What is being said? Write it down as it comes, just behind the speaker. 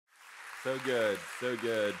So good, so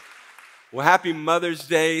good. Well, happy Mother's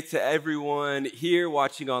Day to everyone here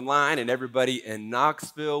watching online and everybody in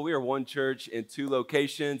Knoxville. We are one church in two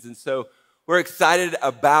locations, and so we're excited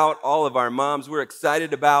about all of our moms. We're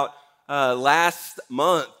excited about last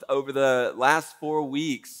month, over the last 4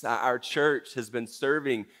 weeks, our church has been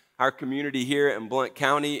serving our community here in Blount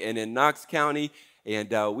County and in Knox County,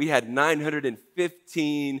 and we had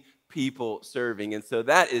 915 people serving, and so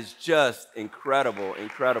that is just incredible,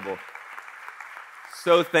 incredible.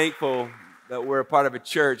 So thankful that we're a part of a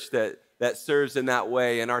church that serves in that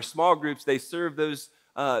way. And our small groups, they serve those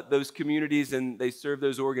communities and they serve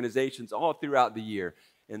those organizations all throughout the year.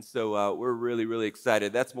 And so we're really, really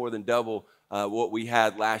excited. That's more than double what we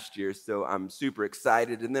had last year. So I'm super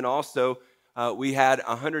excited. And then also we had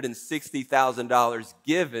 $160,000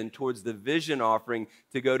 given towards the vision offering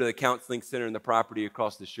to go to the counseling center and the property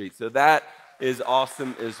across the street. So that is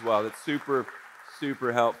awesome as well. It's super,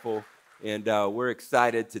 super helpful. And we're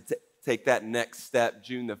excited to take that next step.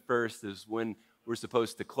 June the 1st is when we're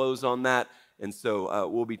supposed to close on that. And so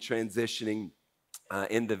we'll be transitioning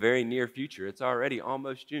in the very near future. It's already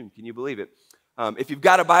almost June. Can you believe it? If you've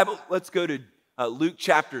got a Bible, let's go to Luke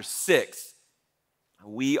chapter 6.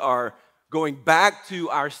 We are going back to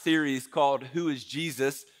our series called Who is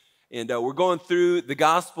Jesus? And we're going through the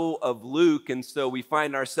Gospel of Luke. And so we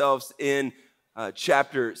find ourselves in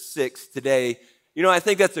chapter 6 today. You know, I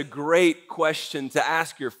think that's a great question to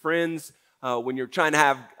ask your friends when you're trying to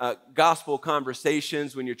have gospel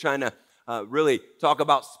conversations, when you're trying to really talk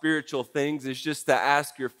about spiritual things, is just to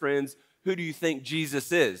ask your friends, who do you think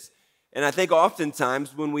Jesus is? And I think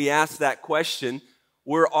oftentimes when we ask that question,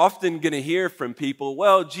 we're often going to hear from people,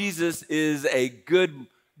 well, Jesus is a good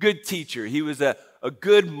teacher. He was a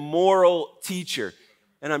good moral teacher.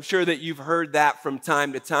 And I'm sure that you've heard that from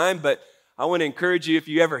time to time, but I want to encourage you, if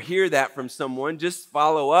you ever hear that from someone, just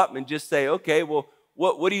follow up and just say, okay, well,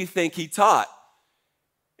 what do you think he taught?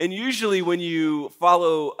 And usually when you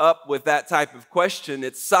follow up with that type of question,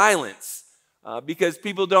 it's silence because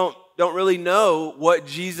people don't really know what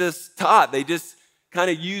Jesus taught. They just kind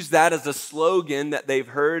of use that as a slogan that they've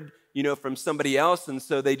heard, from somebody else, and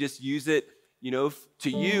so they just use it, to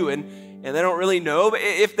you, and they don't really know. But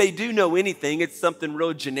if they do know anything, it's something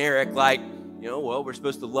real generic like, well, we're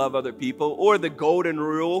supposed to love other people, or the golden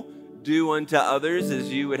rule, do unto others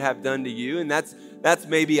as you would have done to you. And that's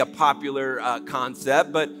maybe a popular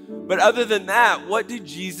concept. But other than that, what did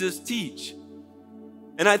Jesus teach?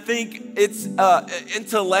 And I think it's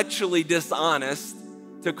intellectually dishonest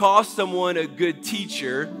to call someone a good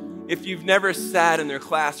teacher if you've never sat in their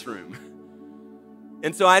classroom.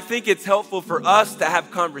 And so I think it's helpful for us to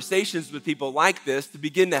have conversations with people like this to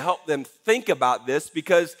begin to help them think about this,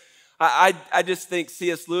 because I just think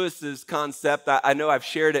C.S. Lewis's concept, I know I've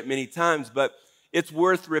shared it many times, but it's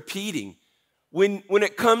worth repeating. When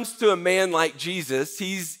it comes to a man like Jesus,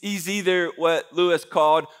 he's either what Lewis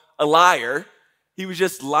called a liar. He was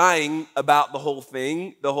just lying about the whole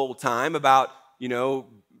thing the whole time, about,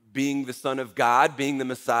 being the Son of God, being the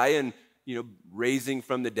Messiah, and, raising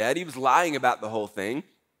from the dead. He was lying about the whole thing.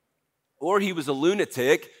 Or he was a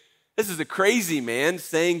lunatic. This is a crazy man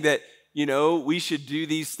saying that, we should do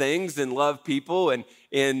these things and love people, and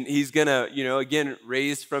he's gonna, again,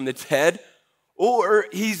 raise from the dead. Or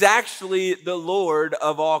he's actually the Lord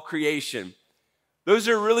of all creation. Those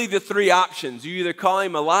are really the three options. You either call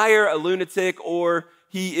him a liar, a lunatic, or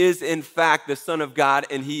he is in fact the Son of God,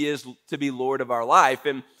 and he is to be Lord of our life.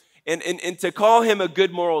 And to call him a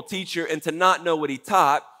good moral teacher and to not know what he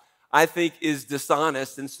taught, I think is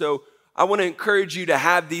dishonest. And so I want to encourage you to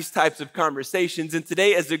have these types of conversations. And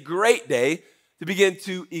today is a great day to begin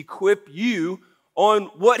to equip you on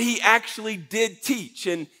what he actually did teach.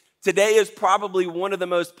 And today is probably one of the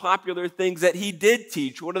most popular things that he did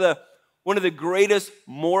teach, one of the greatest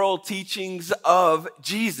moral teachings of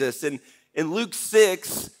Jesus. And in Luke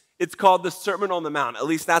 6, it's called the Sermon on the Mount. At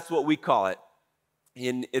least that's what we call it.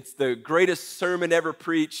 And it's the greatest sermon ever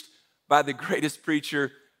preached by the greatest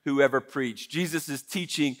preacher who ever preached. Jesus is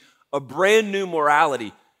teaching a brand new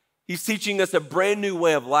morality. He's teaching us a brand new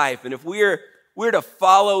way of life. And if we're to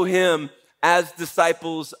follow him as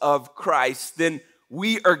disciples of Christ, then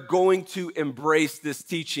we are going to embrace this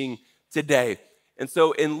teaching today. And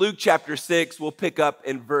so in Luke chapter 6, we'll pick up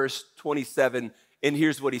in verse 27, and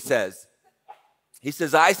here's what he says. He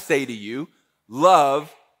says, I say to you,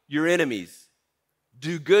 love your enemies.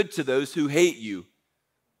 Do good to those who hate you.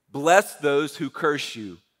 Bless those who curse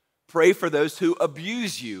you. Pray for those who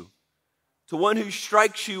abuse you. To one who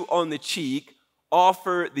strikes you on the cheek,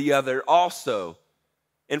 offer the other also.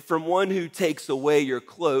 And from one who takes away your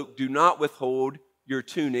cloak, do not withhold your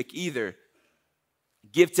tunic either.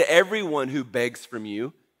 Give to everyone who begs from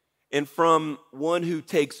you, and from one who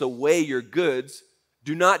takes away your goods,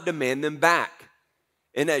 do not demand them back.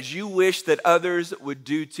 And as you wish that others would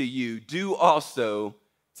do to you, do also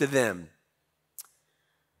to them."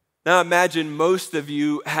 Now imagine most of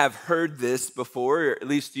you have heard this before, or at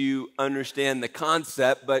least you understand the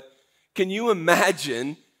concept, but can you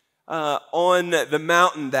imagine on the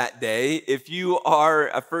mountain that day, if you are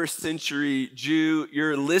a first century Jew,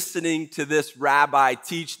 you're listening to this rabbi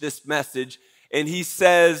teach this message, and he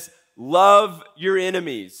says, love your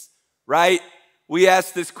enemies, right? We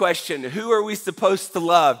ask this question, who are we supposed to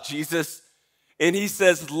love, Jesus? And he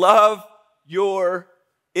says, love your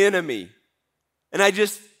enemy. And I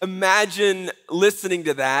just imagine listening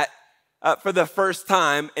to that for the first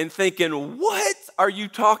time and thinking, what are you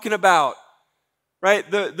talking about? Right?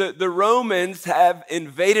 The Romans have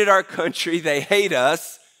invaded our country. They hate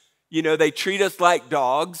us. You know, they treat us like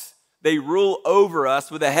dogs. They rule over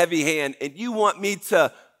us with a heavy hand. And you want me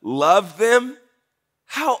to love them?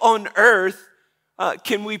 How on earth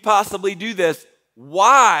can we possibly do this?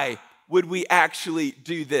 Why would we actually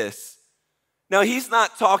do this? Now, he's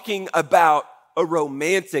not talking about a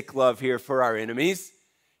romantic love here for our enemies.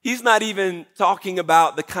 He's not even talking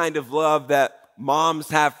about the kind of love that moms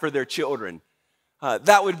have for their children.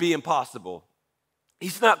 That would be impossible.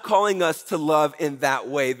 He's not calling us to love in that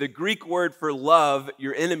way. The Greek word for love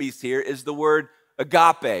your enemies here is the word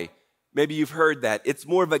agape. Maybe you've heard that. It's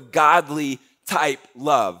more of a godly type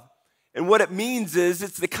love. And what it means is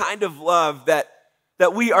it's the kind of love that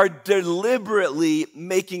we are deliberately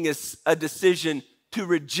making a decision to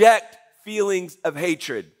reject feelings of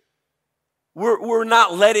hatred. We're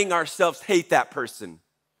not letting ourselves hate that person.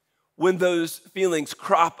 When those feelings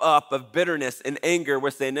crop up of bitterness and anger, we're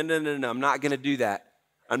saying, no, I'm not going to do that.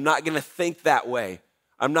 I'm not going to think that way.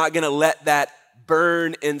 I'm not going to let that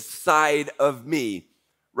burn inside of me,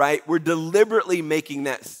 right? We're deliberately making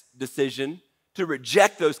that decision to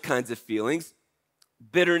reject those kinds of feelings,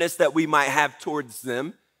 bitterness that we might have towards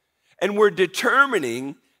them, and we're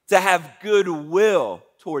determining to have goodwill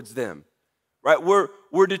towards them, right?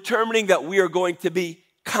 We're determining that we are going to be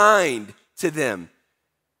kind to them.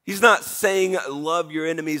 He's not saying love your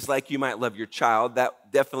enemies like you might love your child.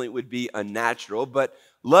 That definitely would be unnatural. But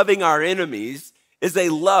loving our enemies is a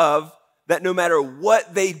love that no matter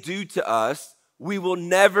what they do to us, we will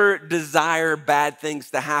never desire bad things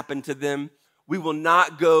to happen to them. We will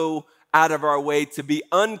not go out of our way to be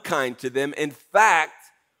unkind to them. In fact,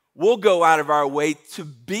 we'll go out of our way to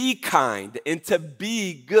be kind and to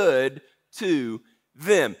be good to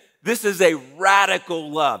them. This is a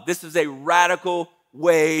radical love. This is a radical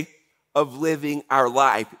way of living our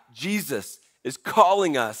life. Jesus is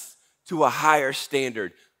calling us to a higher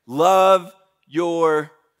standard. Love your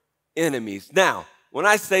enemies. Now, when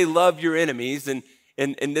I say love your enemies, and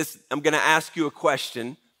this, I'm going to ask you a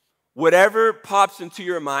question. Whatever pops into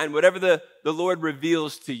your mind, whatever the Lord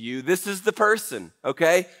reveals to you, this is the person,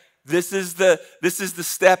 okay? This is the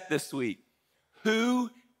step this week. Who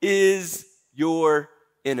is your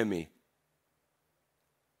enemy?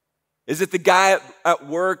 Is it the guy at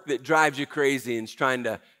work that drives you crazy and is trying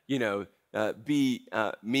to, be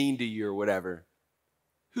mean to you or whatever?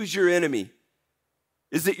 Who's your enemy?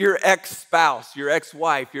 Is it your ex-spouse, your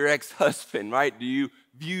ex-wife, your ex-husband, right? Do you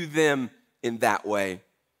view them in that way?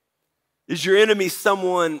 Is your enemy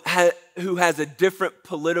someone who has a different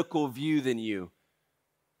political view than you?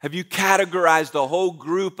 Have you categorized a whole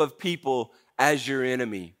group of people as your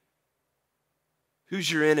enemy?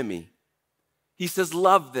 Who's your enemy? He says,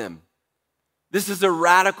 love them. This is a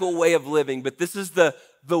radical way of living, but this is the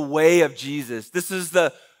way of Jesus. This is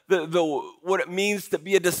the what it means to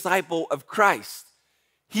be a disciple of Christ.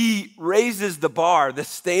 He raises the bar, the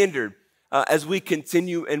standard, as we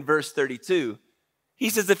continue in verse 32. He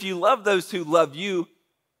says, if you love those who love you,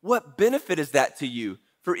 what benefit is that to you?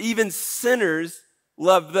 For even sinners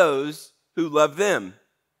love those who love them.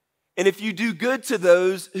 And if you do good to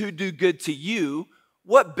those who do good to you,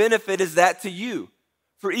 what benefit is that to you?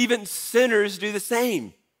 For even sinners do the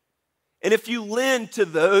same. And if you lend to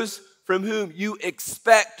those from whom you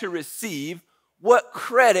expect to receive, what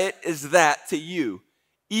credit is that to you?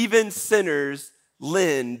 Even sinners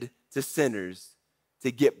lend to sinners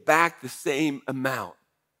to get back the same amount.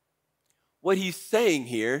 What he's saying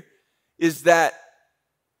here is that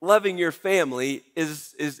loving your family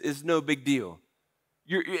is no big deal.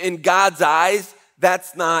 In God's eyes,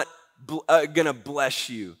 that's not going to bless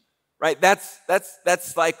you. Right?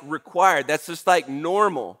 That's like required. That's just like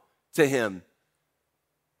normal to him.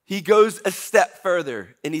 He goes a step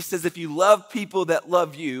further and he says, if you love people that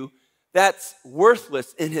love you, that's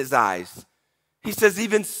worthless in his eyes. He says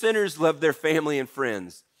even sinners love their family and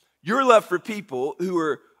friends. Your love for people who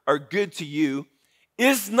are good to you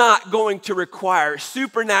is not going to require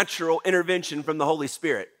supernatural intervention from the Holy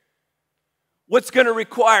Spirit. What's going to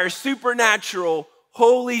require supernatural,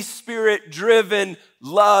 Holy Spirit-driven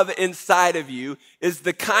love inside of you is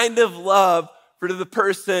the kind of love for the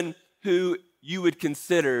person who you would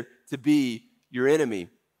consider to be your enemy.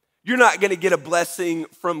 You're not going to get a blessing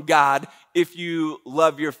from God if you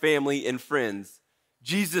love your family and friends.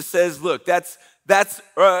 Jesus says, look, that's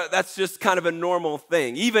just kind of a normal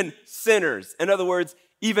thing. Even sinners, in other words,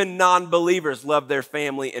 even non-believers love their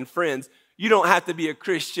family and friends. You don't have to be a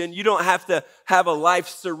Christian. You don't have to have a life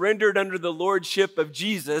surrendered under the lordship of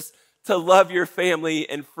Jesus to love your family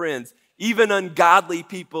and friends. Even ungodly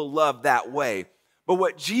people love that way. But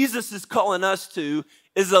what Jesus is calling us to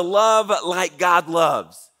is a love like God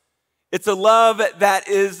loves. It's a love that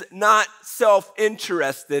is not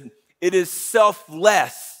self-interested. It is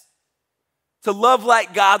selfless. To love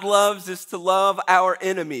like God loves is to love our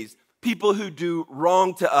enemies, people who do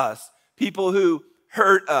wrong to us, people who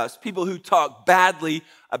hurt us, people who talk badly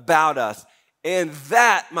about us. And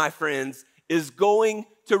that, my friends, is going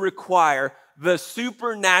to require the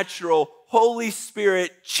supernatural Holy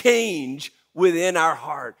Spirit change within our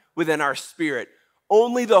heart, within our spirit.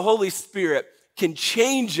 Only the Holy Spirit can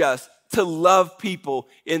change us to love people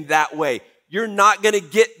in that way. You're not going to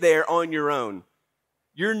get there on your own.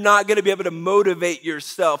 You're not going to be able to motivate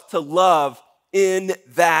yourself to love in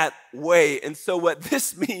that way. And so what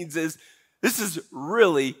this means is this is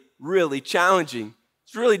really, really challenging.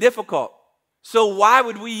 It's really difficult. So why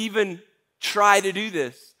would we even try to do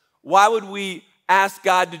this? Why would we ask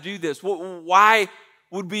God to do this? Why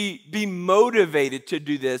would we be motivated to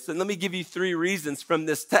do this? And let me give you 3 reasons from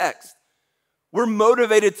this text. We're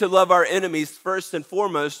motivated to love our enemies first and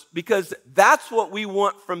foremost because that's what we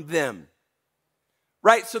want from them,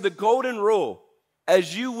 right? So the golden rule,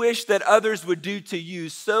 as you wish that others would do to you,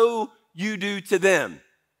 so you do to them.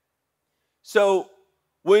 So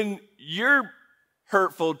when you're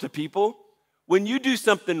hurtful to people, when you do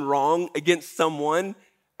something wrong against someone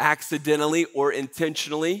accidentally or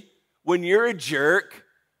intentionally, when you're a jerk,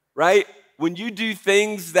 right? When you do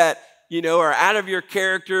things that are out of your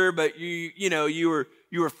character, but you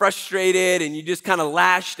were frustrated and you just kind of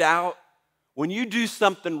lashed out. When you do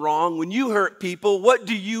something wrong, when you hurt people, what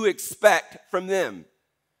do you expect from them?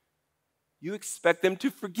 You expect them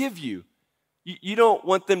to forgive you. You don't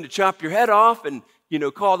want them to chop your head off and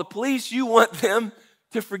call the police. You want them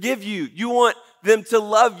to forgive you. You want them to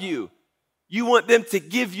love you. You want them to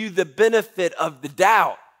give you the benefit of the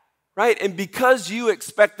doubt, right? And because you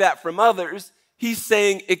expect that from others, he's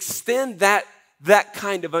saying extend that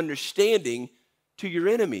kind of understanding to your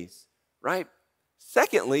enemies, right?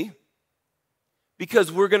 Secondly,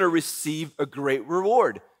 because we're going to receive a great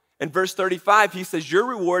reward. In verse 35, he says, your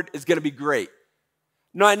reward is going to be great.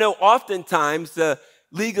 Now, I know oftentimes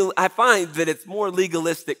I find that it's more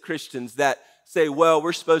legalistic Christians that say, well,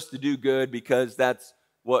 we're supposed to do good because that's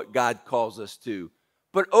what God calls us to.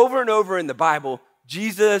 But over and over in the Bible,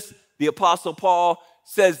 Jesus, the Apostle Paul,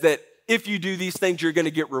 says that if you do these things, you're going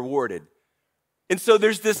to get rewarded. And so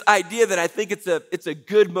there's this idea that I think it's a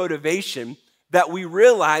good motivation that we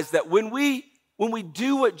realize that when we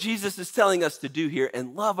do what Jesus is telling us to do here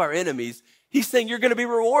and love our enemies, he's saying you're going to be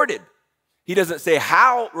rewarded. He doesn't say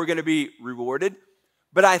how we're going to be rewarded,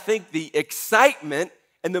 but I think the excitement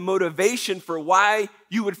and the motivation for why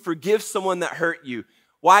you would forgive someone that hurt you,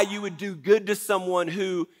 why you would do good to someone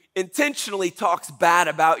who intentionally talks bad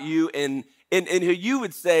about you and who you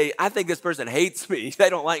would say, I think this person hates me. They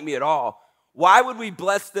don't like me at all. Why would we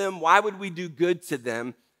bless them? Why would we do good to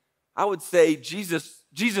them? I would say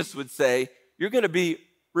Jesus would say, you're going to be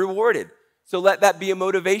rewarded. So let that be a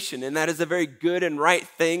motivation. And that is a very good and right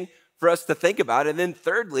thing for us to think about. And then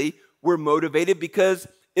thirdly, we're motivated because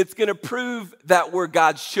it's going to prove that we're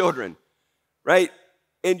God's children, right?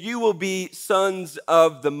 And you will be sons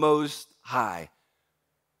of the Most High.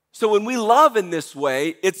 So when we love in this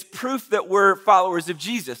way, it's proof that we're followers of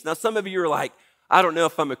Jesus. Now, some of you are like, I don't know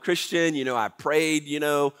if I'm a Christian, I prayed,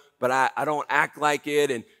 but I don't act like it.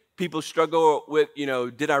 And people struggle with,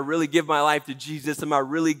 did I really give my life to Jesus? Am I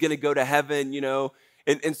really going to go to heaven,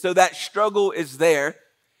 And so that struggle is there.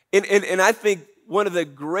 And I think one of the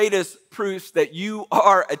greatest proofs that you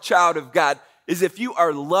are a child of God is if you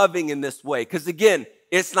are loving in this way. Because again,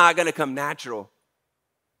 it's not going to come natural.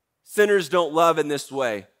 Sinners don't love in this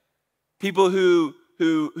way. People who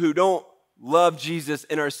don't love Jesus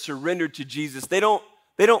and are surrendered to Jesus, they don't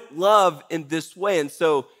love in this way. And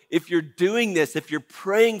so if you're doing this, if you're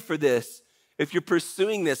praying for this, if you're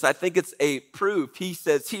pursuing this, I think it's a proof. He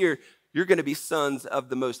says here, you're going to be sons of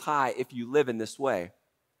the Most High if you live in this way.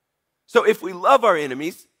 So if we love our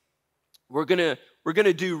enemies, we're going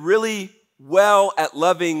to do really well at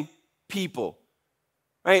loving people,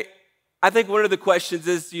 right? I think one of the questions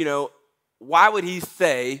is, why would he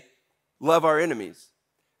say, love our enemies?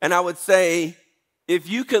 And I would say, if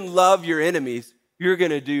you can love your enemies, you're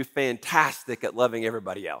going to do fantastic at loving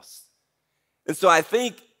everybody else. And so I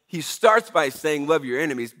think he starts by saying, love your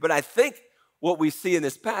enemies. But I think what we see in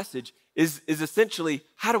this passage is essentially,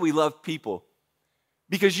 how do we love people?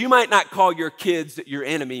 Because you might not call your kids your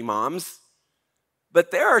enemy, moms,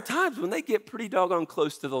 but there are times when they get pretty doggone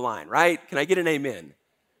close to the line, right? Can I get an amen?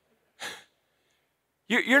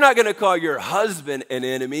 You're not going to call your husband an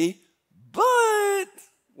enemy, but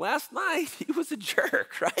last night he was a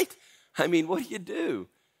jerk, right? I mean, what do you do?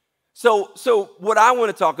 So what I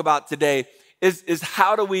want to talk about today is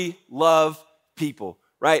how do we love people,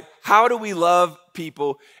 right? How do we love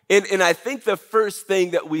people? And I think the first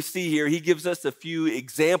thing that we see here, he gives us a few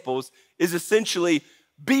examples, is essentially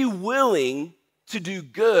be willing to do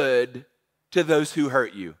good to those who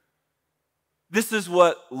hurt you. This is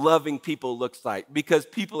what loving people looks like, because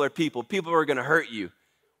people are people. People are going to hurt you,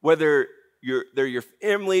 whether they're your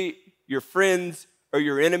family, your friends, or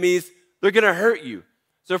your enemies. They're going to hurt you.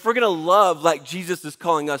 So if we're going to love like Jesus is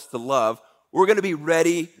calling us to love, we're going to be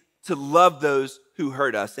ready to love those who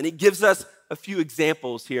hurt us. And he gives us a few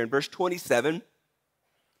examples here. In verse 27,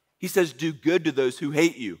 he says, do good to those who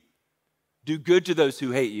hate you. Do good to those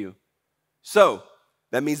who hate you. So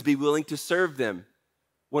that means be willing to serve them.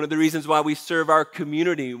 One of the reasons why we serve our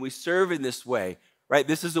community, we serve in this way, right?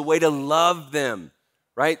 This is a way to love them,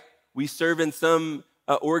 right? We serve in some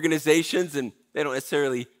organizations, and they don't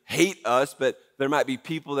necessarily hate us, but there might be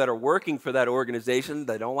people that are working for that organization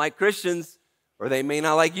that don't like Christians, or they may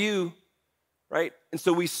not like you, right? And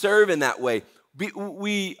so we serve in that way.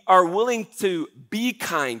 We are willing to be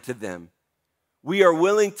kind to them. We are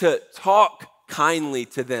willing to talk kindly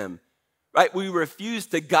to them. Right? We refuse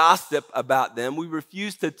to gossip about them. We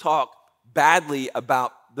refuse to talk badly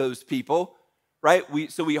about those people, right?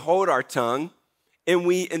 So we hold our tongue, and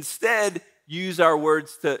we instead use our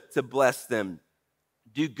words to bless them.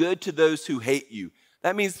 Do good to those who hate you.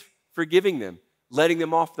 That means forgiving them, letting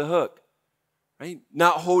them off the hook, right?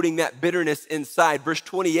 Not holding that bitterness inside. Verse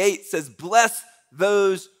 28 says, bless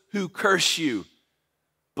those who curse you.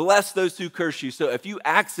 Bless those who curse you. So if you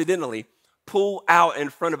accidentally pull out in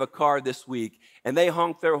front of a car this week and they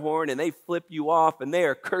honk their horn and they flip you off and they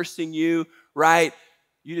are cursing you, right?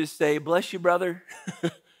 You just say, bless you, brother.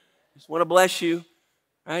 Just want to bless you,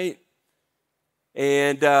 right?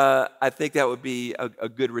 And I think that would be a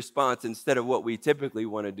good response instead of what we typically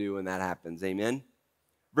want to do when that happens. Amen.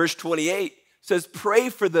 Verse 28 says, pray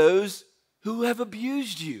for those who have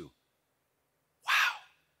abused you. Wow,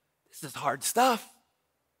 this is hard stuff.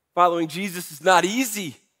 Following Jesus is not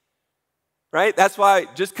easy. Right? That's why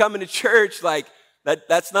just coming to church, like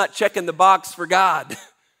that's not checking the box for God.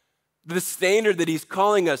 The standard that he's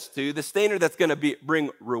calling us to, the standard that's going to bring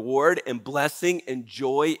reward and blessing and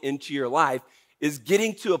joy into your life is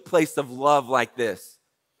getting to a place of love like this.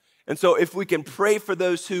 And so if we can pray for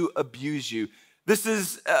those who abuse you, this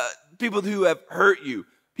is people who have hurt you,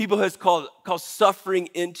 people who has called suffering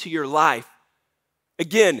into your life.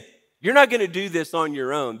 Again, you're not going to do this on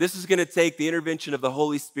your own. This is going to take the intervention of the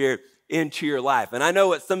Holy Spirit into your life. And I know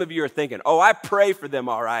what some of you are thinking. Oh, I pray for them,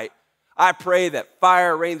 all right. I pray that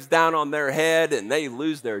fire rains down on their head and they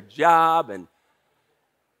lose their job and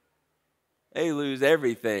they lose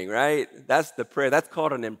everything, right? That's the prayer. That's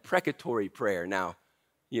called an imprecatory prayer. Now,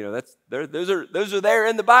 those are there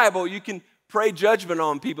in the Bible. You can pray judgment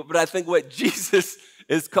on people, but I think what Jesus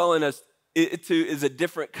is calling us to is a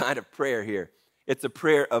different kind of prayer here. It's a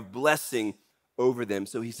prayer of blessing over them.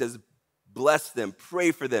 So he says, bless them,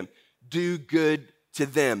 pray for them, do good to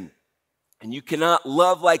them. And you cannot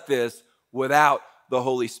love like this without the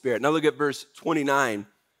Holy Spirit. Now look at verse 29.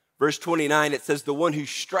 Verse 29, it says, the one who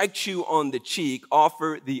strikes you on the cheek,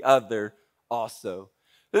 offer the other also.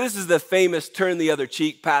 Now, this is the famous turn the other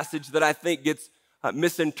cheek passage that I think gets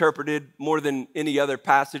misinterpreted more than any other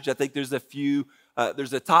passage. I think there's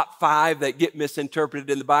a top 5 that get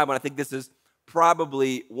misinterpreted in the Bible, and I think this is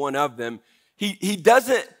probably one of them. He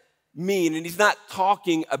doesn't mean, and he's not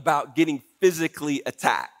talking about getting physically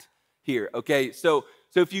attacked here, okay? So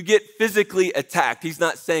if you get physically attacked, he's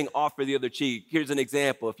not saying offer the other cheek. Here's an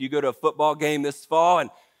example. If you go to a football game this fall and,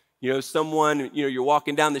 someone, you're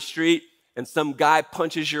walking down the street and some guy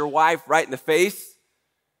punches your wife right in the face,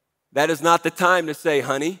 that is not the time to say,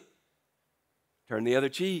 honey, turn the other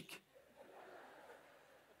cheek.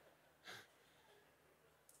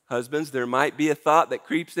 Husbands, there might be a thought that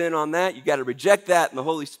creeps in on that. You got to reject that in the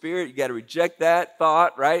Holy Spirit. You got to reject that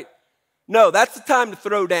thought, right? No, that's the time to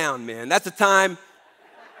throw down, man. That's a time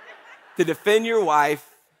to defend your wife.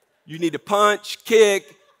 You need to punch,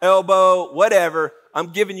 kick, elbow, whatever. I'm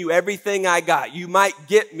giving you everything I got. You might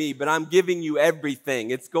get me, but I'm giving you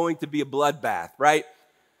everything. It's going to be a bloodbath, right?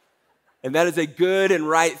 And that is a good and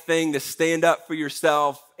right thing to stand up for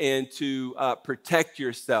yourself and to protect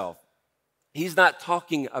yourself. He's not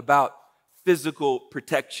talking about physical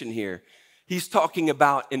protection here. He's talking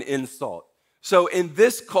about an insult. So in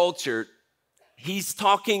this culture, he's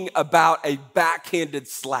talking about a backhanded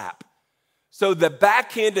slap. So the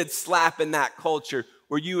backhanded slap in that culture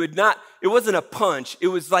where you would not, it wasn't a punch. It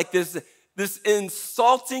was like this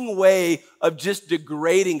insulting way of just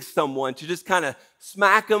degrading someone, to just kind of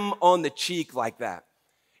smack them on the cheek like that.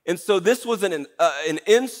 And so this was an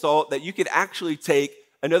insult that you could actually take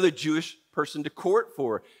another Jewish person to court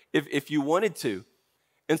for if you wanted to.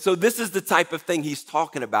 And so this is the type of thing he's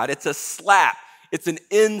talking about. It's a slap. It's an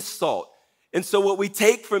insult. And so what we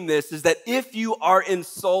take from this is that if you are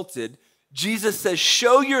insulted, Jesus says,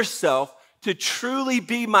 show yourself to truly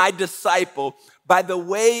be my disciple by the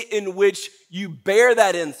way in which you bear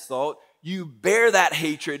that insult, you bear that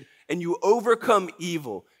hatred, and you overcome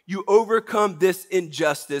evil. You overcome this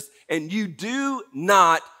injustice, and you do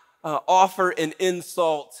not offer an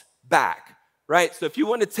insult back, right? So if you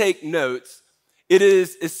want to take notes, it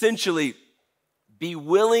is essentially be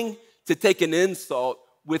willing to take an insult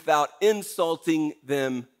without insulting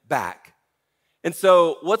them back. And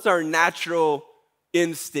so what's our natural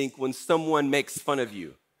instinct when someone makes fun of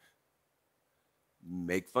you?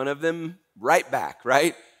 Make fun of them right back,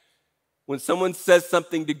 right? When someone says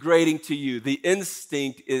something degrading to you, the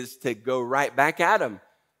instinct is to go right back at them.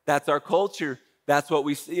 That's our culture. That's what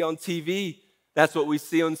we see on TV. That's what we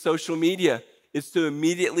see on social media, is to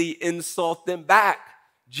immediately insult them back.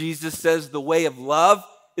 Jesus says the way of love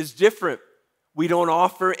is different. We don't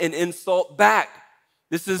offer an insult back.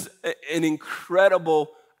 This is an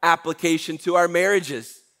incredible application to our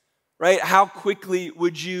marriages, right? How quickly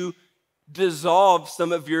would you dissolve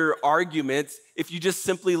some of your arguments if you just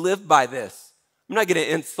simply live by this? I'm not going to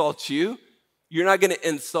insult you. You're not going to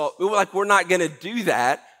insult. We're not going to do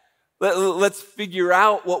that. Let's figure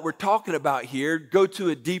out what we're talking about here, go to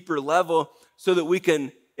a deeper level so that we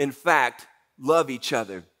can, in fact, love each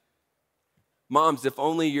other. Moms, if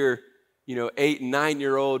only your 8 and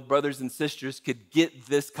 9-year-old brothers and sisters could get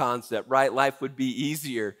this concept, right? Life would be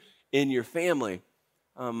easier in your family.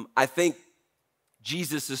 I think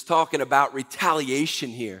Jesus is talking about retaliation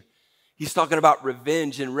here. He's talking about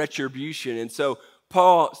revenge and retribution. And so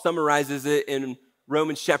Paul summarizes it in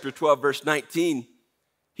Romans chapter 12, verse 19.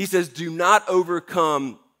 He says, do not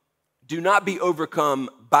be overcome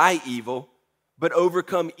by evil, but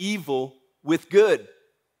overcome evil with good.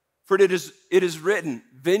 For it is written,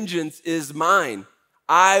 vengeance is mine.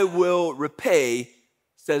 I will repay,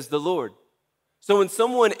 says the Lord. So when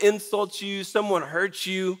someone insults you, someone hurts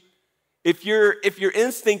you, if your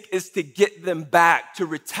instinct is to get them back, to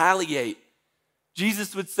retaliate,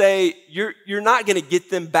 Jesus would say you're not going to get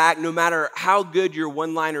them back no matter how good your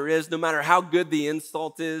one-liner is, no matter how good the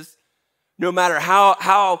insult is, no matter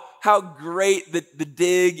how great the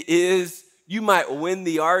dig is. You might win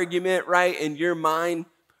the argument, right, in your mind,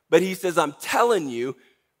 but he says, I'm telling you,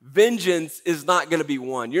 vengeance is not going to be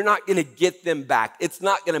won. You're not going to get them back. It's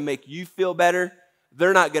not going to make you feel better.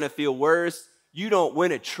 They're not going to feel worse. You don't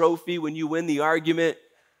win a trophy when you win the argument,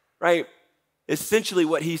 right? Essentially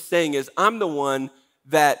what he's saying is, I'm the one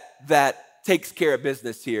that takes care of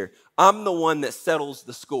business here. I'm the one that settles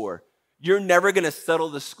the score. You're never going to settle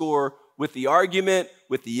the score with the argument,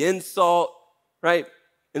 with the insult, right?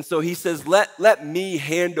 And so he says, let me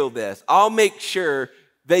handle this. I'll make sure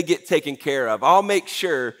they get taken care of. I'll make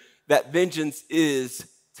sure that vengeance is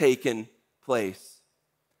taken place.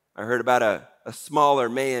 I heard about a smaller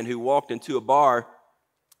man who walked into a bar,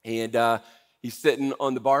 and he's sitting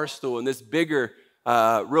on the bar stool, and this bigger,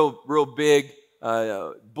 real big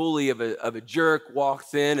bully of a jerk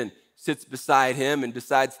walks in and sits beside him and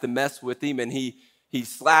decides to mess with him, and he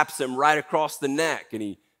slaps him right across the neck, and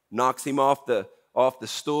he knocks him off the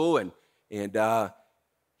stool, and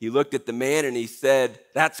he looked at the man and he said,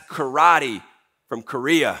 "That's karate from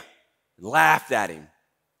Korea," and laughed at him.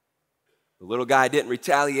 The little guy didn't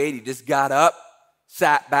retaliate. He just got up,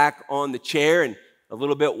 sat back on the chair, and a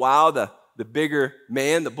little bit while the bigger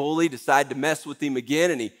man, the bully, decided to mess with him again,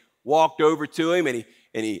 and he walked over to him and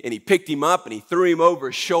he picked him up and he threw him over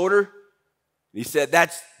his shoulder. And he said,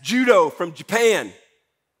 "That's judo from Japan."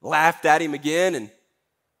 Laughed at him again, and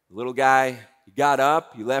the little guy, he got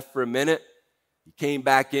up, he left for a minute, He came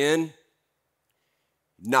back in,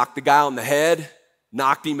 knocked the guy on the head,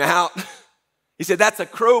 knocked him out. He said, "That's a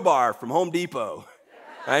crowbar from Home Depot,"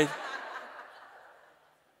 right?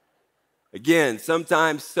 Again,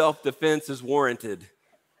 sometimes self-defense is warranted,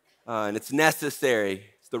 and it's necessary.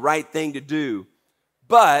 It's the right thing to do.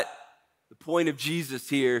 But the point of Jesus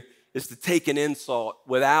here is to take an insult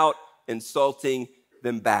without insulting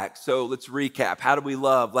them back. So let's recap. How do we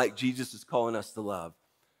love like Jesus is calling us to love?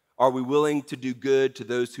 Are we willing to do good to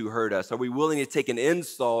those who hurt us? Are we willing to take an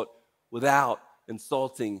insult without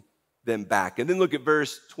insulting them back? And then look at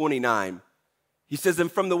verse 29. He says,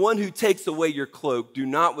 "And from the one who takes away your cloak, do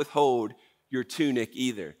not withhold your tunic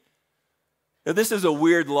either." Now, this is a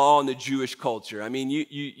weird law in the Jewish culture. I mean,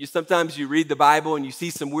 you sometimes you read the Bible and you see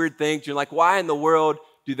some weird things. You're like, why in the world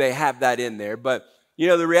do they have that in there? But,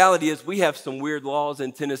 the reality is we have some weird laws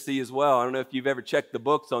in Tennessee as well. I don't know if you've ever checked the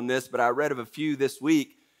books on this, but I read of a few this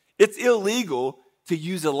week. It's illegal to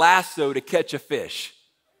use a lasso to catch a fish.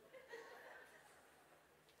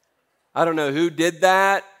 I don't know who did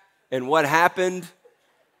that and what happened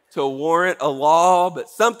to warrant a law, but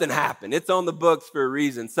something happened. It's on the books for a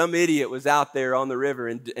reason. Some idiot was out there on the river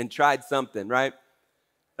and tried something, right?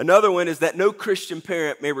 Another one is that no Christian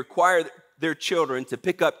parent may require their children to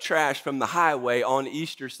pick up trash from the highway on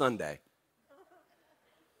Easter Sunday.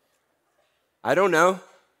 I don't know.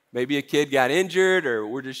 Maybe a kid got injured, or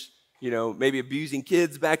we're just, maybe abusing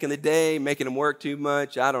kids back in the day, making them work too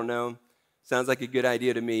much. I don't know. Sounds like a good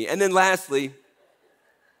idea to me. And then lastly,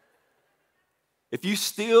 if you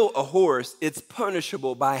steal a horse, it's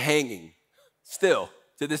punishable by hanging, still,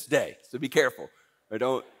 to this day. So be careful,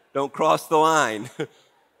 or don't cross the line.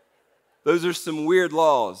 Those are some weird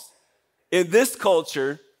laws. In this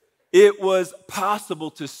culture, it was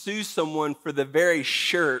possible to sue someone for the very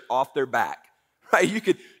shirt off their back, right?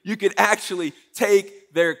 You could actually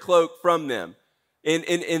take their cloak from them.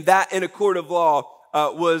 And that in a court of law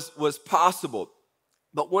was possible.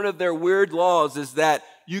 But one of their weird laws is that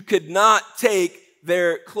you could not take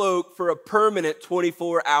their cloak for a permanent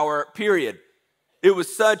 24-hour period. It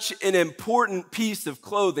was such an important piece of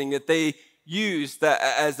clothing that they used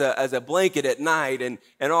as a blanket at night and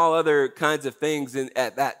all other kinds of things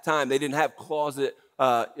at that time. They didn't have closet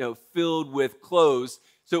filled with clothes,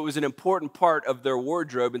 so it was an important part of their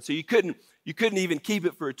wardrobe. And so you couldn't even keep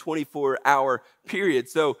it for a 24-hour period.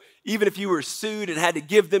 So even if you were sued and had to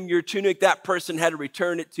give them your tunic, that person had to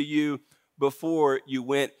return it to you before you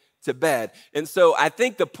went to bed. And so I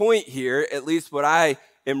think the point here, at least what I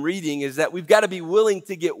am reading, is that we've got to be willing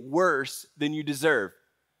to get worse than you deserve.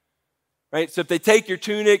 Right? So if they take your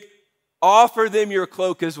tunic, offer them your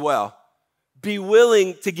cloak as well. Be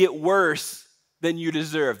willing to get worse than you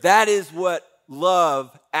deserve. That is what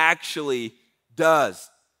love actually does.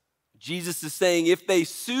 Jesus is saying, if they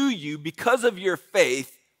sue you because of your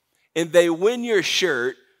faith and they win your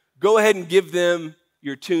shirt, go ahead and give them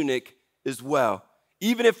your tunic as well.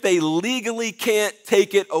 Even if they legally can't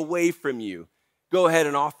take it away from you, go ahead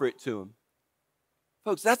and offer it to them.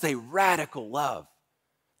 Folks, that's a radical love.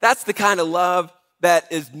 That's the kind of love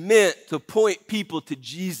that is meant to point people to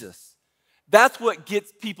Jesus. That's what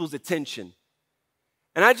gets people's attention.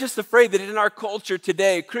 And I'm just afraid that in our culture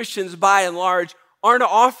today, Christians by and large aren't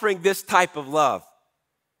offering this type of love.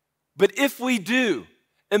 But if we do,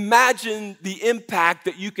 imagine the impact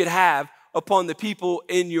that you could have upon the people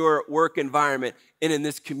in your work environment and in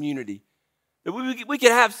this community. That we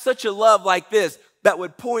could have such a love like this that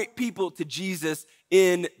would point people to Jesus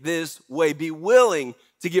in this way. Be willing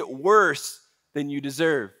to get worse than you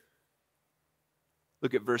deserve.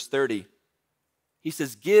 Look at verse 30. He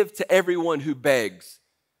says, "Give to everyone who begs.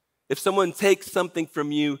 If someone takes something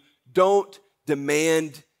from you, don't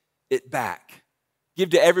demand it back."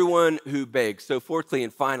 Give to everyone who begs. So fourthly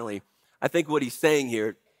and finally, I think what he's saying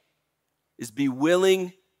here is be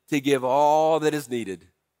willing to give all that is needed.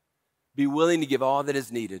 Be willing to give all that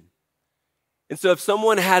is needed. And so if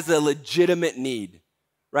someone has a legitimate need,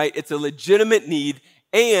 right? It's a legitimate need,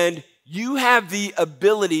 and you have the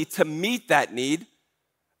ability to meet that need.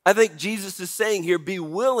 I think Jesus is saying here, be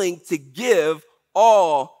willing to give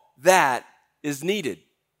all that is needed.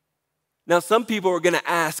 Now, some people are going to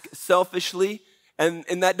ask selfishly,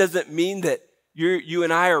 and that doesn't mean that you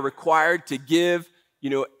and I are required to give,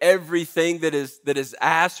 everything that is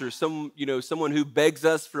asked, or someone who begs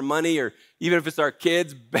us for money, or even if it's our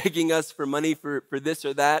kids begging us for money for this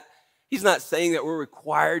or that. He's not saying that we're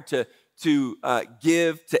required to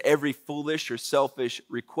give to every foolish or selfish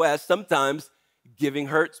request. Sometimes giving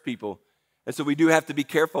hurts people. And so we do have to be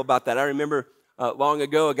careful about that. I remember long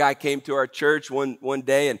ago, a guy came to our church one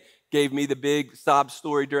day and gave me the big sob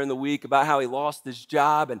story during the week about how he lost his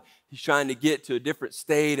job and he's trying to get to a different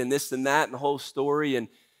state and this and that and the whole story. And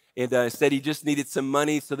said he just needed some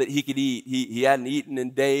money so that he could eat. He hadn't eaten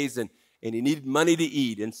in days and he needed money to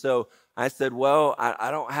eat. And so I said, well,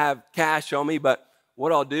 I don't have cash on me, but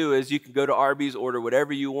what I'll do is you can go to Arby's, order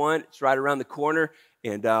whatever you want. It's right around the corner,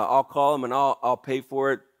 and I'll call him and I'll pay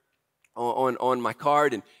for it on my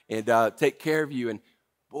card and take care of you. And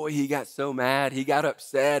boy, he got so mad. He got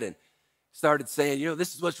upset and started saying,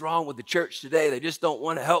 this is what's wrong with the church today. They just don't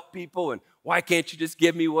want to help people. And why can't you just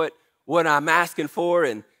give me what I'm asking for?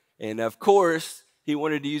 And of course, he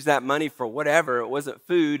wanted to use that money for whatever. It wasn't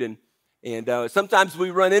food. And sometimes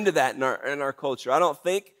we run into that in our culture. I don't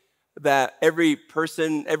think that every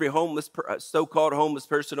person, every so-called homeless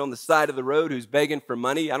person on the side of the road who's begging for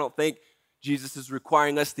money, I don't think Jesus is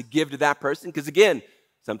requiring us to give to that person. Because again,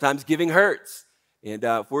 sometimes giving hurts. And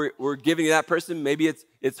if we're giving to that person, maybe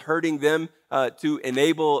it's hurting them to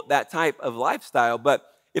enable that type of lifestyle. But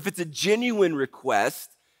if it's a genuine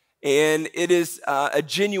request and it is a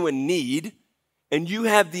genuine need, and you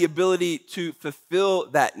have the ability to fulfill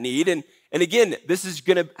that need, and again, this is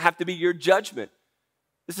going to have to be your judgment.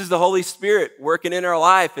 This is the Holy Spirit working in our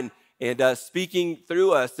life and speaking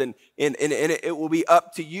through us, and it will be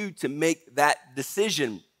up to you to make that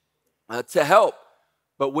decision to help.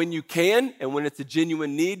 But when you can, and when it's a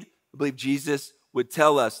genuine need, I believe Jesus would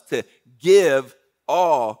tell us to give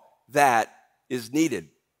all that is needed.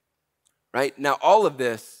 Right? Now, all of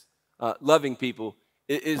this, loving people,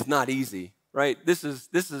 is not easy. Right? This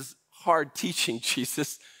is hard teaching,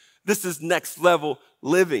 Jesus. This is next level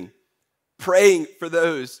living. Praying for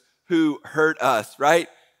those who hurt us, right?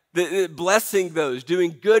 Blessing those,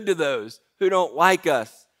 doing good to those who don't like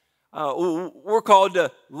us. We're called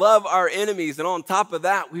to love our enemies, and on top of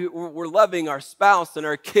that, we're loving our spouse and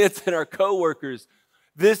our kids and our coworkers.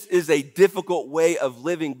 This is a difficult way of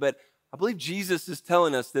living, but I believe Jesus is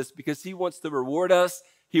telling us this because he wants to reward us,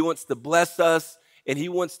 he wants to bless us, and he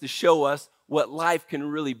wants to show us what life can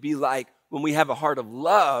really be like when we have a heart of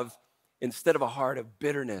love instead of a heart of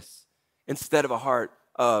bitterness, instead of a heart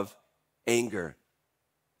of anger.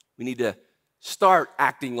 We need to start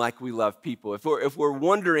acting like we love people. If we're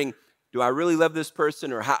wondering, do I really love this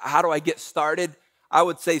person, or how do I get started? I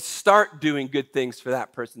would say start doing good things for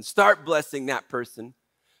that person. Start blessing that person.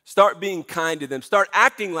 Start being kind to them. Start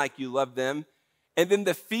acting like you love them. And then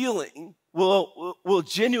the feeling will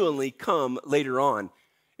genuinely come later on.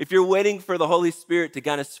 If you're waiting for the Holy Spirit to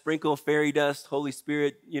kind of sprinkle fairy dust, Holy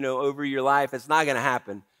Spirit, over your life, it's not going to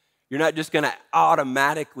happen. You're not just going to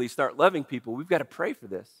automatically start loving people. We've got to pray for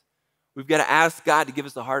this. We've got to ask God to give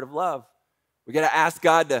us a heart of love. We've got to ask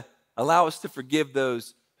God to allow us to forgive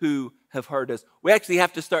those who have hurt us. We actually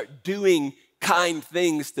have to start doing kind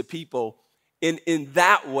things to people. In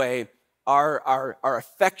that way, our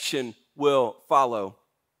affection will follow.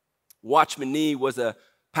 Watchman Nee was a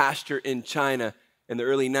pastor in China in the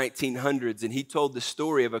early 1900s, and he told the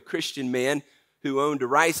story of a Christian man who owned a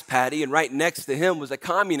rice paddy, and right next to him was a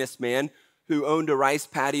communist man who owned a rice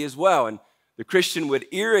paddy as well. And the Christian would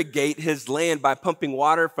irrigate his land by pumping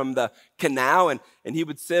water from the canal, and he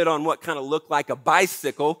would sit on what kind of looked like a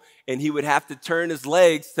bicycle, and he would have to turn his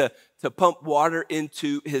legs to pump water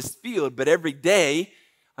into his field. But every day,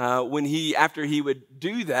 after he would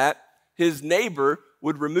do that, his neighbor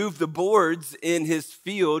would remove the boards in his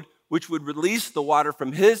field, which would release the water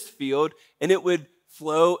from his field, and it would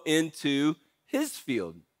flow into his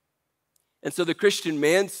field. And so the Christian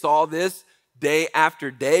man saw this day after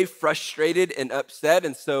day, frustrated and upset,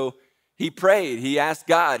 and so he prayed. He asked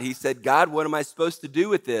God. He said, God, what am I supposed to do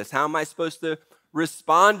with this? How am I supposed to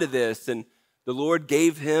respond to this? And the Lord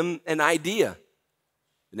gave him an idea.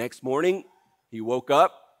 The next morning, he woke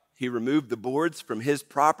up, he removed the boards from his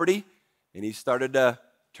property, and he started to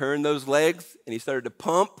turn those legs, and he started to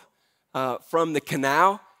pump from the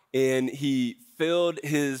canal, and he filled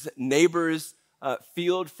his neighbor's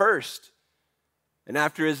field first. And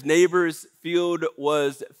after his neighbor's field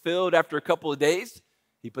was filled after a couple of days,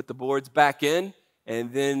 he put the boards back in,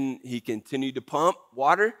 and then he continued to pump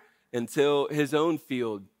water until his own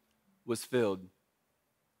field was filled.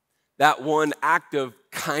 That one act of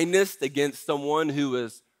kindness against someone who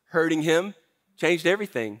was hurting him changed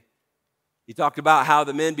everything. He talked about how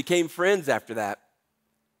the men became friends after that.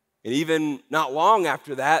 And even not long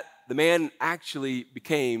after that, the man actually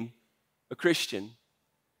became a Christian.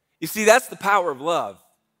 You see, that's the power of love.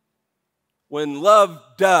 When love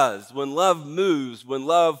does, when love moves, when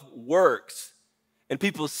love works, and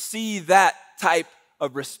people see that type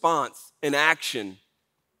of response in action,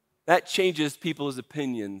 that changes people's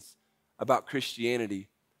opinions about Christianity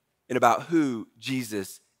and about who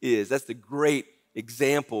Jesus is. That's the great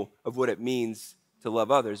example of what it means to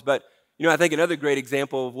love others. But, I think another great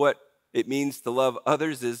example of what it means to love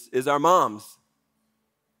others is our moms.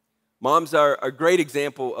 Moms are a great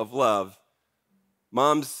example of love.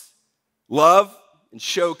 Moms love and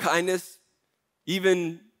show kindness,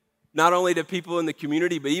 even not only to people in the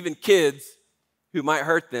community, but even kids who might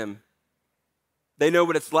hurt them. They know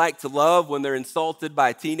what it's like to love when they're insulted by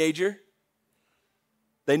a teenager.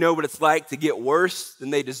 They know what it's like to get worse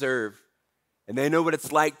than they deserve. And they know what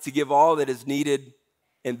it's like to give all that is needed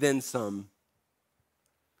and then some.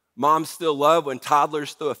 Moms still love when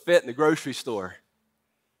toddlers throw a fit in the grocery store.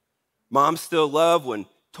 Moms still love when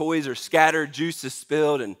toys are scattered, juice is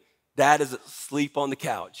spilled, and dad is asleep on the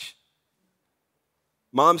couch.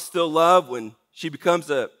 Moms still love when she becomes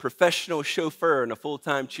a professional chauffeur and a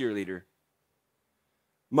full-time cheerleader.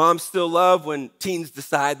 Moms still love when teens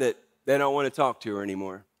decide that they don't want to talk to her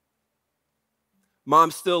anymore.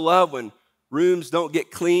 Moms still love when rooms don't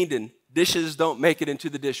get cleaned and dishes don't make it into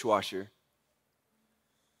the dishwasher.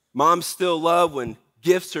 Moms still love when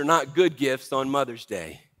gifts are not good gifts on Mother's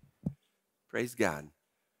Day. Praise God.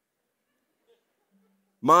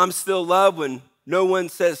 Moms still love when no one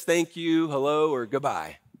says thank you, hello, or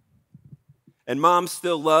goodbye. And moms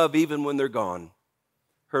still love even when they're gone.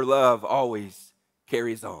 Her love always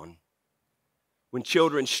carries on. When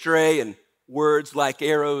children stray and words like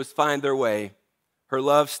arrows find their way, her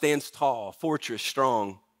love stands tall, fortress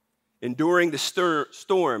strong, enduring the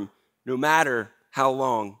storm no matter how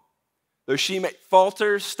long. Though she may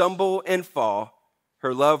falter, stumble, and fall,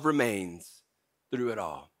 her love remains through it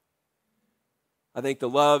all. I think the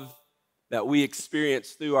love that we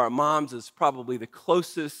experience through our moms is probably the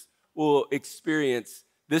closest we'll experience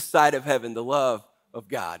this side of heaven, the love of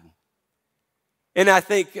God. And I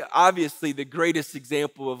think, obviously, the greatest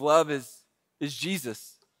example of love is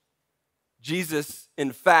Jesus. Jesus,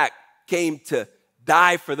 in fact, came to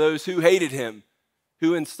die for those who hated him,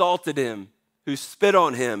 who insulted him, who spit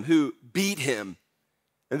on him, who beat him.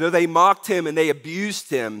 And though they mocked him and they abused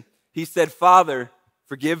him, he said, "Father,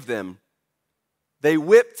 forgive them." They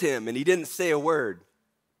whipped him and he didn't say a word.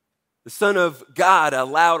 The Son of God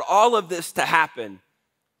allowed all of this to happen,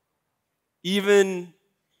 even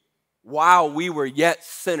while we were yet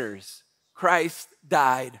sinners. Christ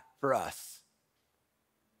died for us.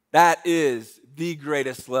 That is the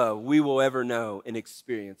greatest love we will ever know and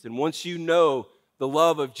experience. And once you know the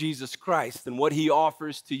love of Jesus Christ and what he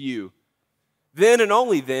offers to you, then and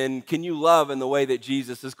only then can you love in the way that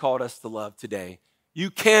Jesus has called us to love today. You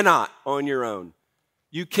cannot on your own.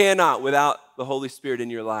 You cannot, without the Holy Spirit in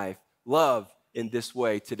your life, love in this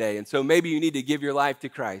way today. And so maybe you need to give your life to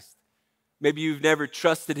Christ. Maybe you've never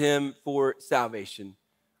trusted him for salvation.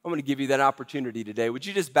 I'm going to give you that opportunity today. Would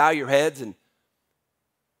you just bow your heads? And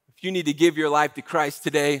if you need to give your life to Christ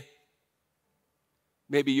today,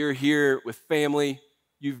 maybe you're here with family.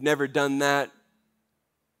 You've never done that.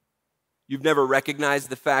 You've never recognized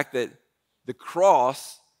the fact that the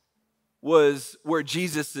cross was where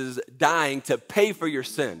Jesus is dying to pay for your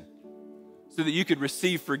sin so that you could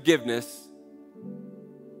receive forgiveness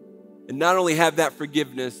and not only have that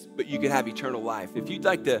forgiveness, but you could have eternal life. If you'd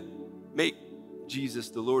like to make Jesus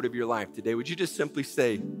the Lord of your life today, would you just simply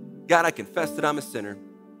say, "God, I confess that I'm a sinner.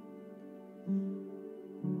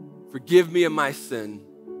 Forgive me of my sin.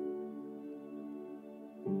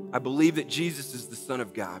 I believe that Jesus is the Son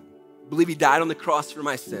of God. I believe he died on the cross for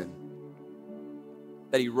my sin,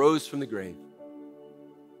 that he rose from the grave.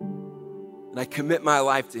 And I commit my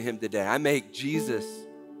life to him today. I make Jesus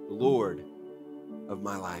the Lord of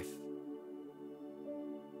my life."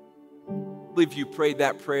 I believe you prayed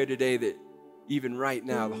that prayer today, that even right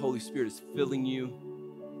now the Holy Spirit is filling you,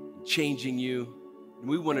 changing you, and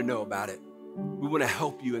we want to know about it. We want to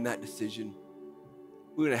help you in that decision.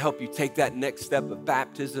 We want to help you take that next step of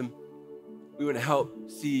baptism. We want to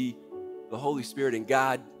help see the Holy Spirit and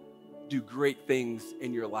God do great things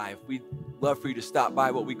in your life. We'd love for you to stop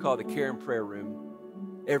by what we call the Care and Prayer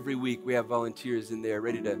Room. Every week we have volunteers in there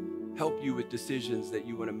ready to help you with decisions that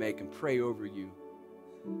you want to make and pray over you.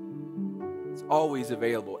 It's always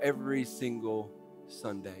available every single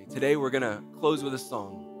Sunday. Today we're going to close with a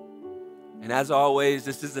song. And as always,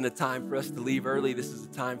 this isn't a time for us to leave early. This is a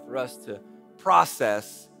time for us to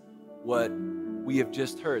process what we have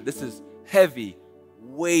just heard. This is heavy,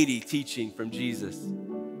 weighty teaching from Jesus.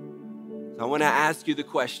 So I want to ask you the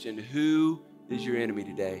question, who is your enemy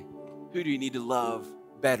today? Who do you need to love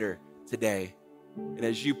better today? And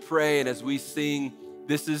as you pray and as we sing,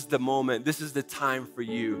 this is the moment, this is the time for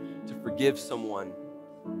you to forgive someone,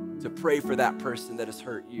 to pray for that person that has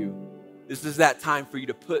hurt you. This is that time for you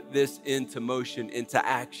to put this into motion, into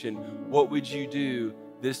action. What would you do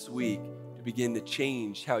this week to begin to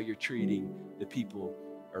change how you're treating the people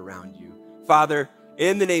around you. Father,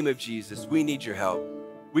 in the name of Jesus, we need your help.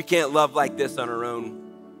 We can't love like this on our own.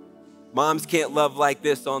 Moms can't love like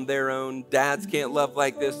this on their own. Dads can't love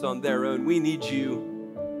like this on their own. We need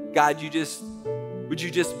you. God, would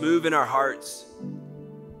you just move in our hearts?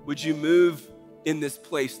 Would you move in this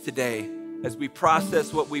place today as we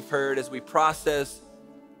process what we've heard, as we process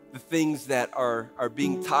the things that are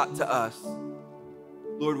being taught to us?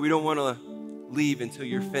 Lord, we don't want to leave until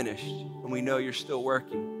you're finished, and we know you're still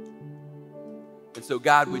working. And so,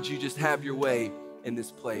 God, would you just have your way in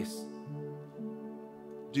this place?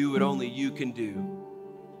 Do what only you can do.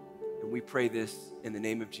 And we pray this in the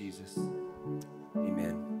name of Jesus.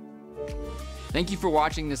 Amen. Thank you for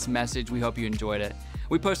watching this message. We hope you enjoyed it.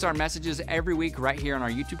 We post our messages every week right here on our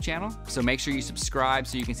YouTube channel, so make sure you subscribe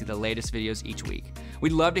so you can see the latest videos each week.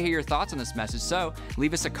 We'd love to hear your thoughts on this message, so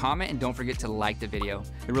leave us a comment and don't forget to like the video.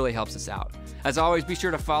 It really helps us out. As always, be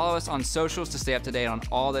sure to follow us on socials to stay up to date on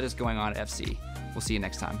all that is going on at FC. We'll see you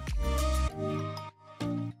next time.